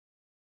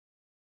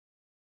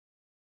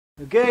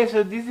Okay,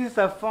 so this is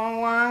a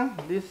fun one.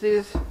 This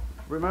is,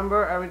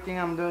 remember everything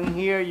I'm doing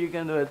here, you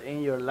can do it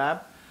in your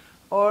lap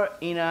or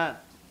in a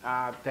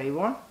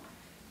table.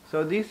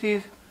 So this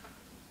is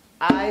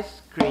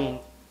ice cream,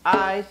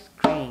 ice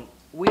cream.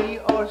 We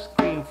all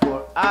scream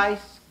for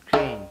ice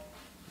cream.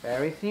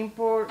 Very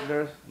simple,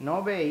 there's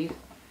no bass,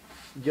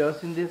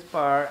 just in this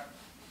part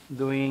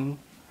doing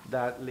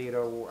that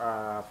little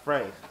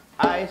phrase.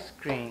 Ice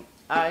cream,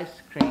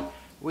 ice cream.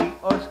 We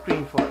all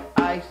scream for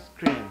ice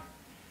cream.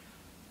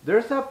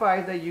 There's a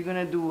part that you're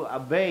gonna do a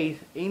bass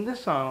in the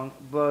song,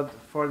 but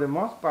for the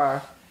most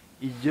part,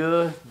 it's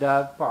just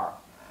that part,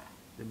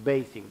 the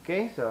basic.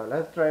 Okay, so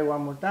let's try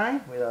one more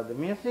time without the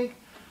music.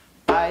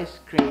 Ice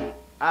cream,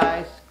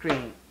 ice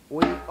cream.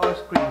 We all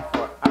scream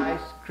for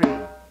ice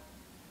cream.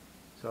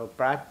 So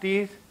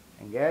practice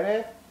and get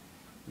it.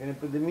 I'm gonna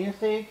put the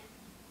music.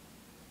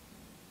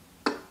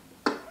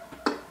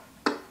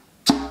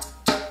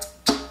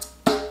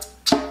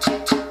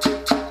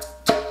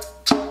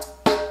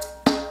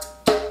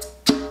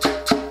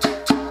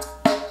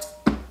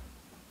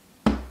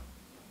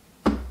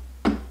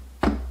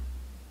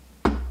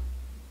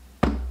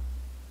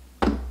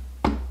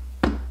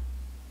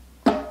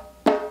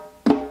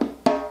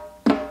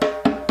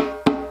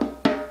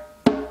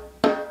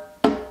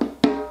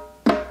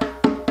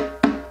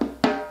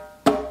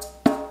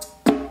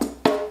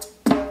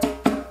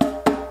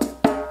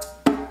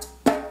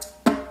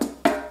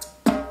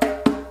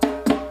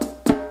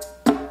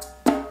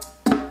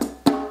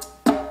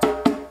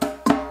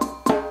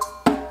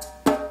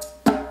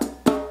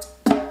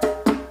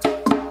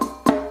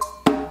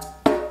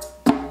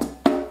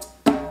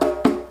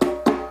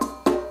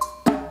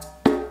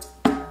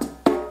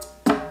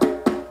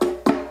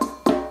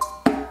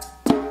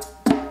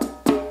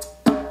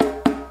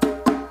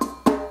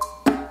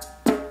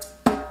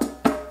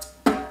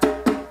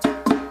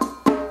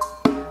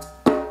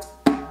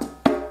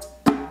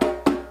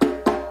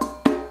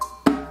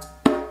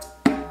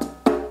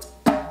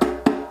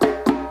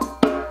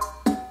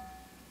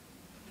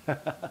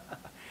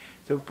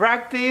 So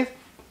practice,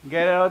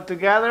 get it all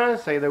together,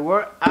 say the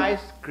word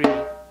ice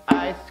cream,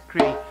 ice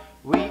cream.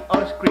 We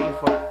all scream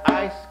for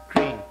ice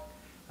cream.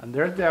 And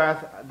there's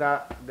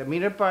the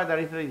middle part that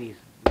is like this.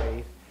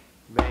 Bass,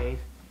 bass,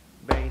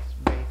 bass,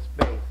 bass,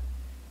 bass,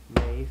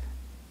 bass,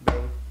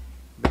 bass,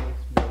 bass,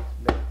 bass,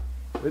 bass.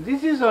 But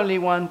this is only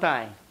one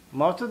time.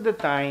 Most of the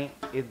time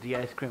it's the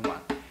ice cream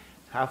one.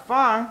 Have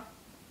fun.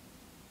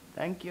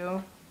 Thank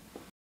you.